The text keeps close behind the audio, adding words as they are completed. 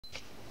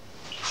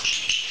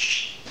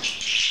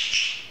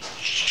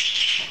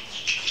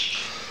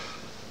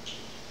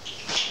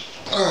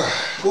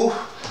Well,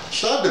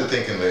 so I've been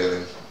thinking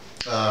lately.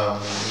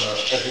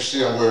 As you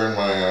see, I'm wearing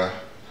my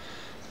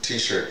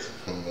T-shirt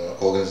from the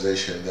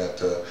organization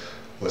that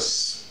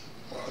was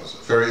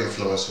very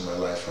influential in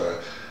my life.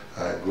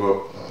 I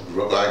grew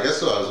up. I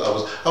guess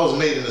I was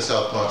made in the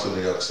South Bronx of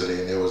New York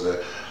City, and there was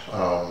a.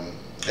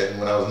 And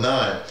when I was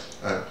 9,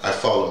 I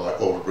followed my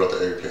older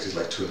brother every place. He's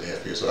like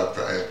 2.5 years old.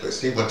 Every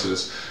place. He went to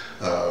this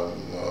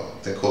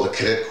thing called the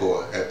Cadet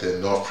Corps at the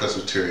North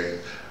Presbyterian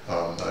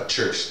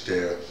church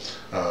there.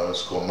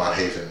 It's called Mount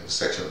Haven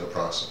section of the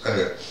Bronx.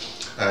 Anyway,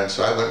 and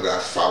so I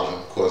followed him,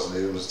 of course, and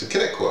it was the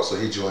Cadet Corps. So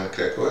he joined the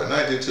Cadet Corps, and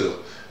I did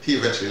too. He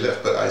eventually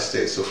left, but I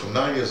stayed. So from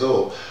 9 years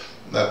old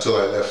until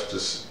I left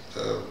this,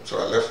 so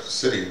I left the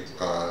city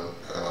when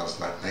I was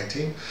like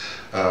 19.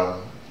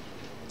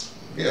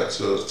 Yeah,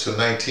 so to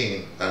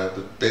 19,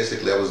 but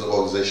basically I was the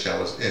organization I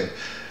was in,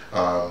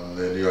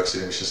 the New York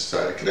City Mission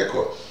Society Cadet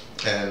Corps.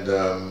 And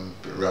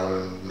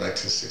around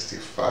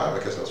 1965,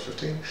 I guess I was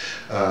 15,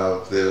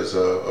 there's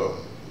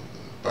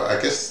I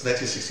guess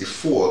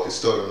 1964, they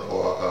started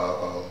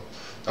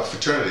a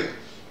fraternity.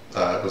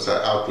 It was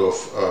an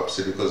outgrowth of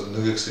city because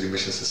New York City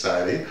Mission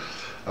Society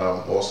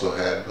also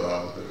had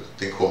a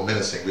thing called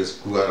menacing. We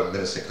just grew out of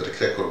menacing, because the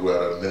Cadet Corps grew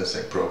out of the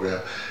menacing program,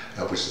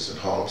 which is in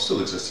Harlem, still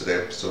exists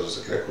today, so does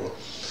the Cadet Corps.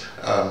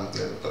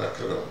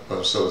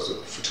 But so does the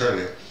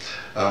fraternity.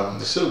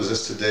 It still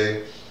exists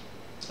today.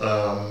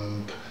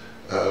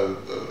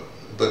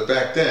 But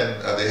back then,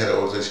 they had an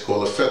organization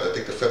called the Feather. I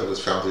think the Feather was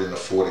founded in the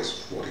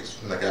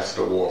 40s, like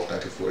after the war of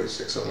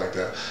 1946, something like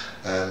that.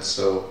 And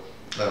so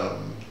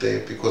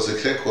because the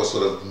Cadet Corps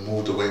sort of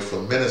moved away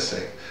from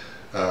menacing,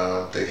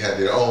 they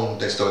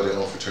started their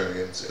own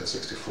fraternity in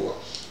 64.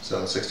 So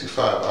in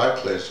 65, I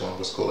pledged on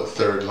what's called a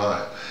third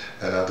line.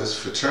 And this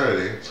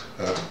fraternity,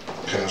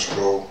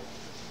 Pensacola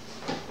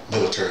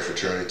Military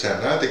Fraternity,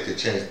 and I think they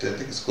changed it. I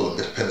think it's called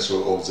a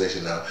Pensacola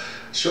Organization now.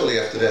 Shortly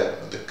after that,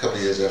 a couple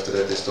of years after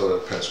that, they started a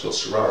Pensacola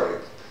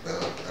sorority.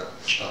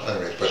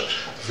 Anyway, but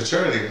the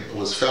fraternity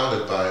was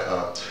founded by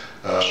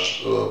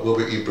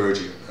Wilbur E.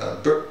 Burgee.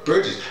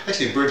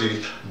 Actually,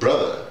 Burgee's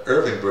brother,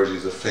 Irving Burgee,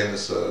 is a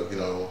famous,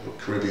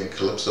 Caribbean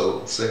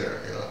calypso singer.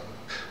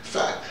 In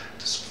fact,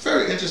 it's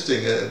very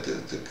interesting.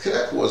 The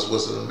Cadet Corps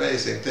was an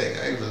amazing thing.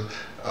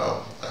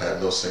 I had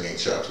no singing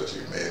chops, as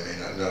you may or may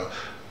not know.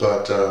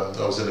 But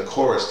I was in the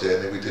chorus there,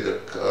 and then we did a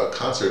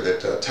concert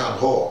at Town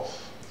Hall.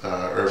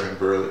 Irving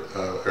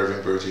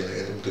Burgee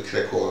and the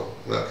Cadet Corps,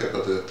 the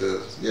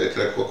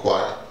Cadet Corps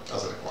choir. I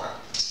was in the choir.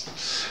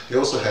 They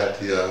also had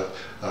the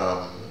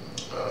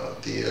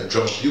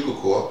drum and bugle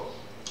corps,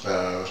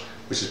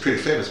 which is pretty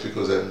famous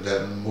because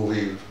that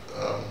movie,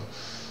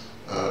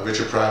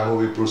 Richard Pryor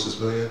movie, Bruce's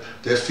Million,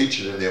 they're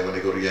featured in there when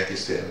they go to Yankee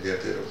Stadium. They're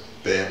the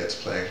band that's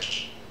playing.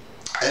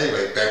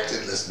 Anyway,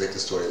 let's make the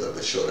story a little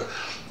bit shorter.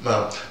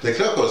 The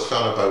Cadet Corps was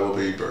founded by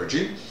Wilbur E.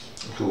 Burgee,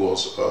 who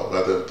was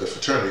the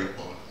fraternity.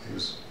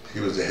 He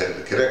was the head of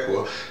the Cadet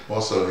Corps.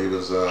 Also, he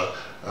was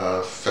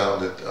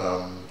founded.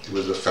 He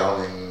was a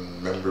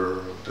founding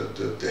member,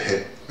 the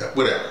head,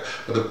 whatever.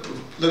 But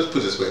let's put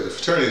it this way: the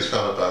fraternity is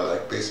founded by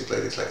basically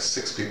it's like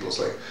 6 people. It's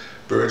like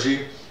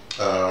Burgee,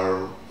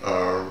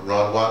 Ronnie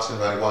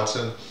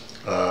Watson,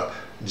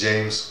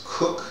 James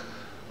Cook.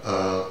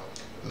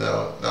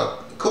 Now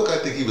Cook, I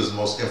think he was the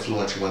most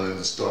influential one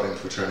in starting the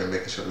fraternity,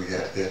 making sure we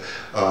had it there.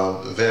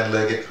 Van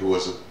Leggett, who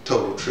was a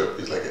total trip.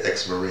 He's like an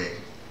ex-Marine.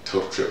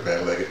 Total trip,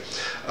 Van Leggett.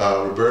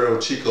 Roberto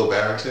Chico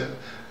Barrington.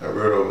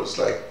 Roberto was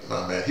like,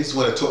 my man, he's the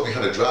one that taught me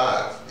how to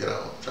drive,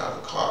 drive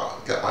a car.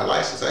 Got my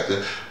license.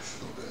 Actually,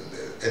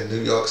 in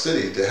New York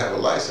City, to have a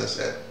license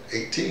at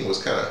 18 was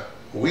kind of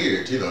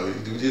weird, you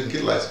didn't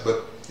get a license,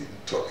 but he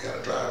taught me how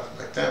to drive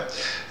like that.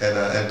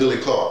 And Billy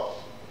Clark.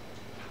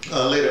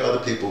 Later,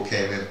 other people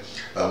came in,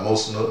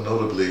 most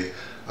notably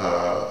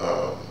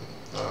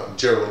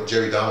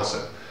Jerry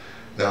Donaldson.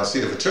 Now, see,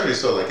 the fraternity is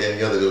sort of like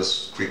any other of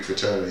those Greek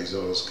fraternities,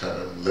 those kind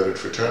of lettered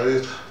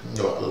fraternities,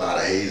 a lot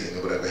of hazing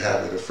or whatever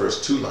have you, the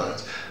first 2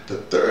 lines.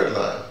 The third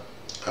line,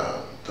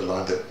 the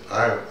line that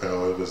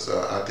it was,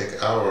 I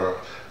think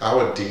our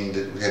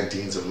dean, we had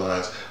deans of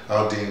lines,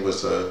 our dean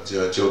was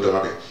Joe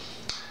Darby.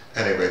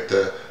 Anyway,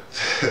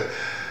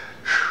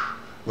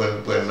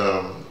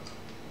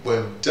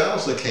 when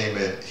Donaldson came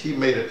in, he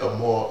made it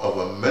more of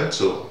a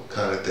mental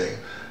kind of thing.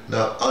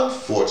 Now,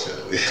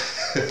 unfortunately,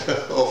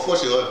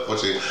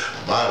 unfortunately,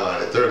 my line,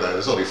 the third line,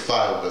 there's only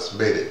 5 of us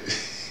made it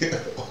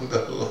on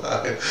the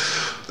line.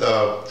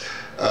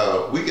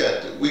 We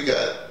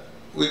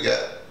got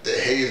the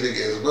hazing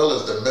as well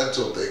as the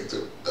mental thing,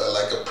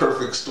 like a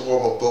perfect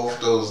storm of both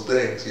those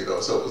things,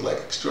 So it was like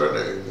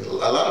extraordinary. I mean,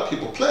 a lot of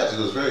people pledged.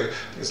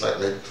 It's like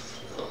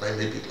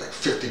maybe like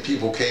 50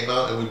 people came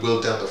out, and we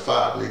built down to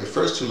 5. The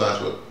first 2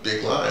 lines were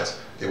big lines.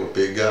 They were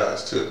big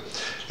guys too.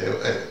 And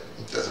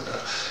it doesn't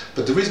matter.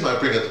 But the reason why I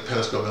bring up the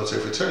Pensacola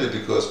Military Fraternity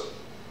because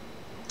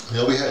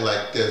there was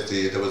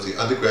the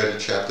undergraduate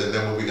chapter, and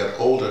then when we got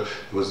older,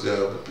 it was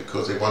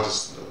because we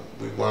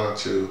wanted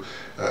to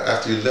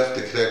after you left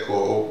the Cadet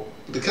Corps,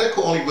 the cadet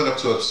corps only went up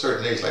to a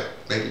certain age, like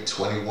maybe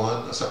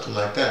 21 or something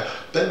like that.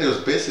 Then there was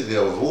basically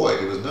a void.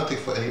 There was nothing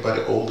for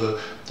anybody older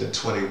than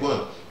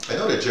 21. I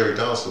know that Jerry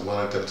Donaldson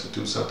wanted them to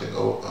do something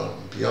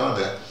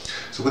beyond that.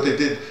 So what they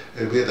did,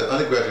 we had the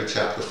undergraduate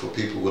chapter for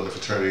people in the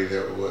fraternity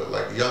that were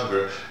like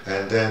younger,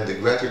 and then the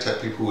graduate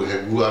chapter people who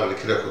had grew out of the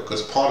cadet corps.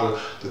 Because part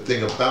of the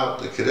thing about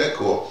the cadet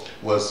corps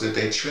was that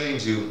they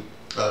trained you.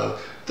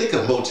 Think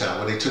of Motown,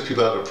 when they took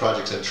people out of the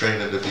projects and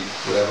trained them to be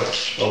whatever.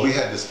 Well, we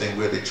had this thing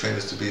where they trained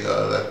us to be,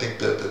 I think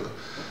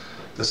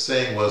the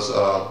saying was,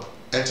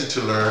 enter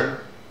to learn,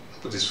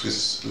 but this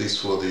was at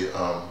least for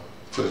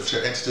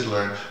the enter to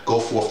learn, go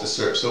forth to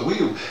serve. So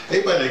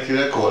everybody in the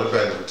cadet corps,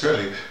 everybody in the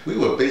fraternity, we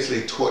were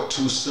basically taught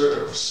to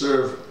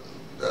serve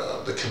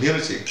the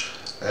community.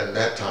 And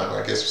that time,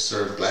 I guess,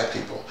 serve black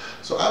people.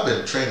 So I've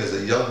been trained as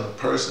a young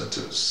person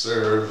to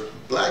serve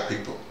black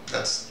people.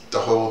 That's the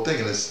whole thing,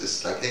 and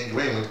it's like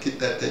ingrained when you get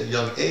that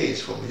young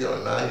age, from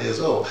 9 years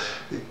old,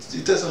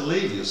 it doesn't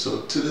leave you.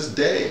 So to this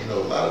day, a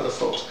lot of the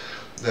folks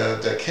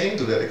that came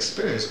through that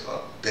experience,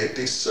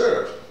 they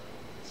serve.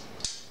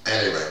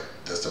 Anyway,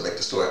 just to make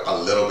the story a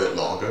little bit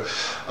longer.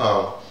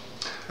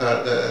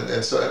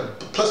 And so,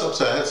 plus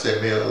upside, I'd say,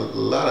 a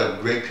lot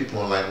of great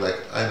people in life. Like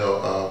I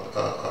know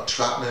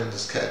Trotman,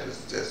 this cat,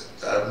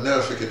 I'll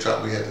never forget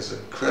Trotman. We had this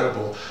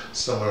incredible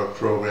summer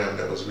program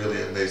that was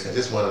really amazing. I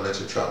just want to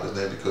mention Trotman's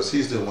name because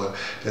he's the one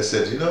that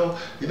said, you know,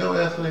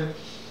 Anthony,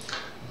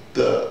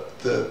 the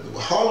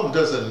Harlem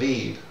doesn't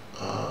need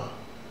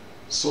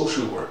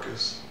social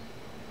workers.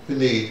 We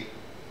need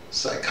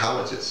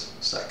psychologists,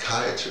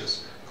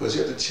 psychiatrists, because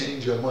you have to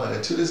change your mind.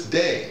 And to this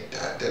day,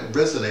 that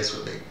resonates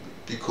with me.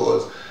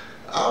 Because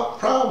our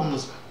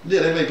problems, yeah,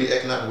 they may be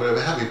economic,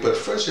 whatever have you, but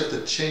first you have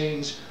to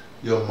change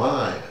your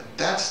mind.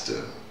 That's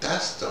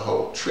the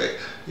whole trick.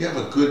 You have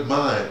a good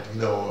mind,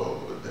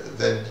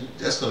 then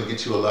that's going to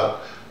get you a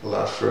lot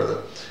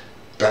further.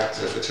 Back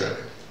to the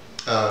fraternity.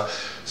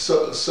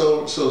 So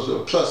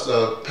plus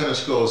Penn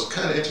School is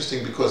kind of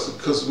interesting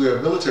because we're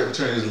a military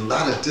fraternity. There's a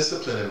lot of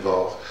discipline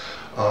involved,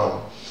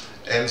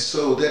 and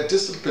so that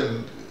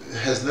discipline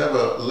has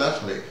never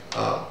left me.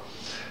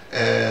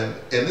 And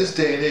in this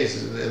day and age,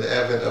 in the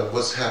advent of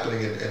what's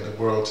happening in the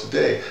world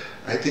today,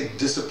 I think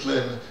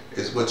discipline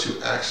is what you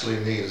actually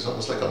need. It's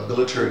almost like a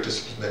military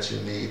discipline that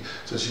you need,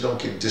 so that you don't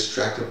get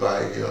distracted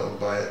by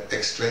by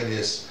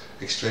extraneous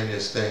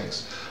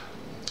things.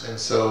 And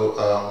so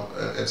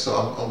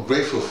I'm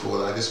grateful for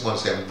that. I just want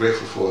to say I'm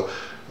grateful for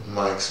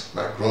my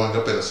growing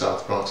up in the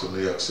South Bronx of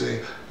New York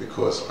City,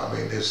 because I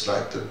mean it's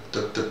like the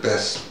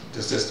best.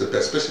 It's just the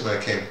best, especially when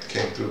I came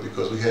through,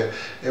 because we had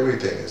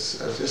everything. It's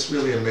just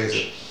really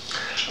amazing.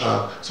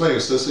 So anyway,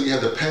 so you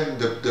have the Penn,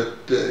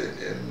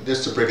 and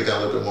just to break it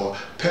down a little bit more,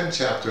 Penn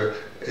chapter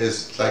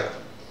is like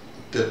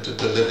the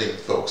living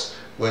folks.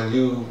 When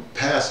you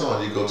pass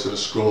on, you go to the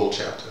scroll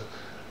chapter.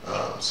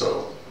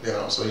 So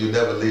you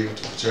never leave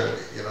the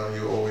fraternity. You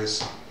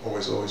always.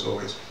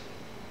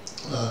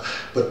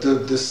 But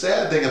the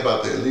sad thing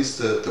about at least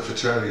the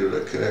fraternity or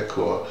the cadet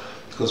corps,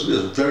 because we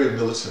were very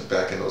militant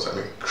back in those. I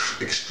mean,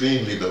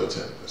 extremely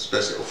militant.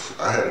 Especially,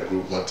 I had a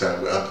group one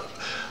time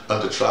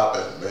under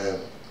Trotman,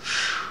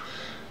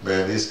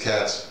 man, these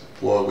cats,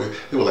 boy,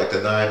 they were like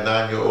the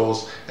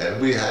nine-year-olds,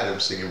 and we had them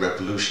singing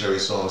revolutionary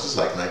songs. It's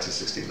like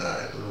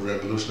 1969,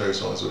 revolutionary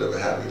songs, whatever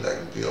have you, like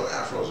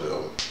Afros,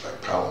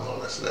 like Power and all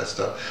that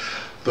stuff.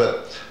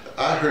 But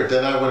I heard,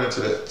 then I went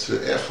into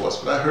the Air Force,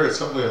 but I heard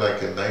somewhere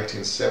like in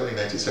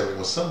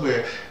 1971,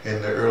 somewhere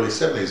in the early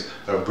 70s,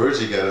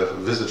 Burgee got a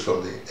visit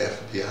from the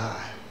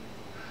F.B.I.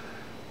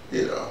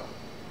 The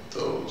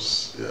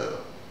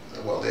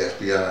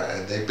F.B.I.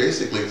 and they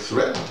basically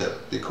threatened him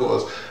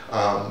because,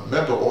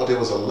 remember, there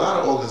was a lot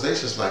of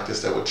organizations like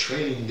this that were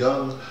training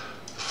young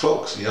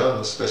folks,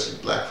 especially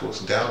black folks,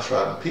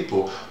 downtrodden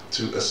people,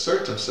 to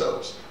assert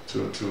themselves,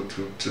 to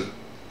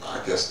I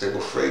guess they were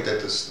afraid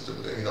that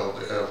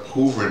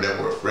Hoover and them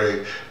were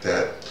afraid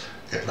that,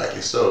 and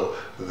rightly so,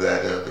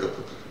 that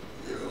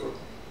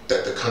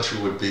that the country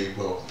would be,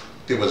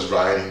 there was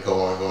rioting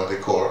going on. They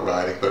call it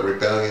rioting, but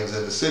rebellions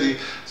in the city.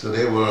 So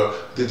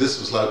this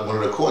was like one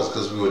of the causes,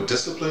 because we were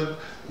disciplined,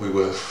 we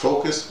were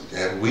focused, we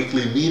had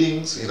weekly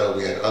meetings, we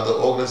had other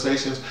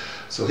organizations.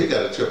 So he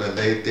got a trip, and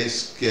they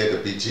scared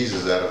the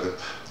bejesus out of him.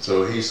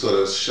 So he sort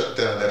of shut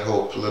down that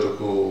whole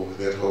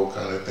that whole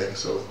kind of thing.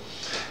 So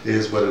it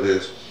is what it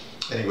is.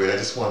 Anyway, I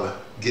just want to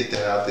get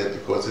that out there,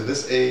 because in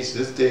this age,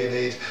 this day and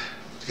age,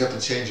 you have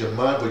to change your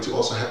mind, but you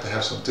also have to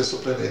have some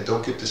discipline, and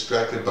don't get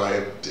distracted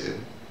by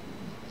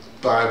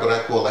what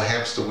I call a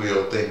hamster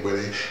wheel thing, where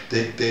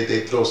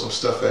they throw some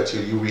stuff at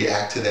you, you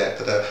react to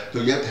that.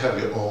 No, you have to have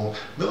your own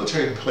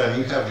military plan.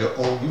 You have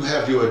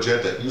your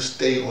agenda. You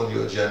stay on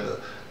your agenda.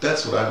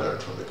 That's what I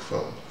learned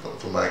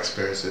from my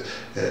experience at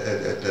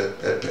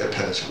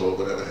Penn School,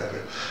 whatever have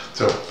you.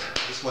 So I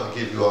just want to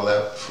give you all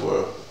that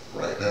for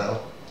right now.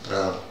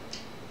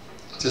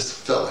 Just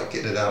felt like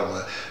getting it out of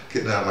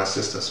my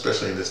system,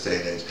 especially in this day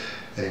and age.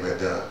 Anyway,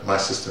 my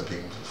system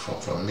being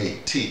from me,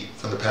 T,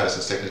 from the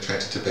Patterson Secondary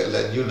Transit Tibet,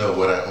 letting you know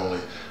what I only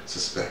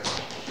suspect.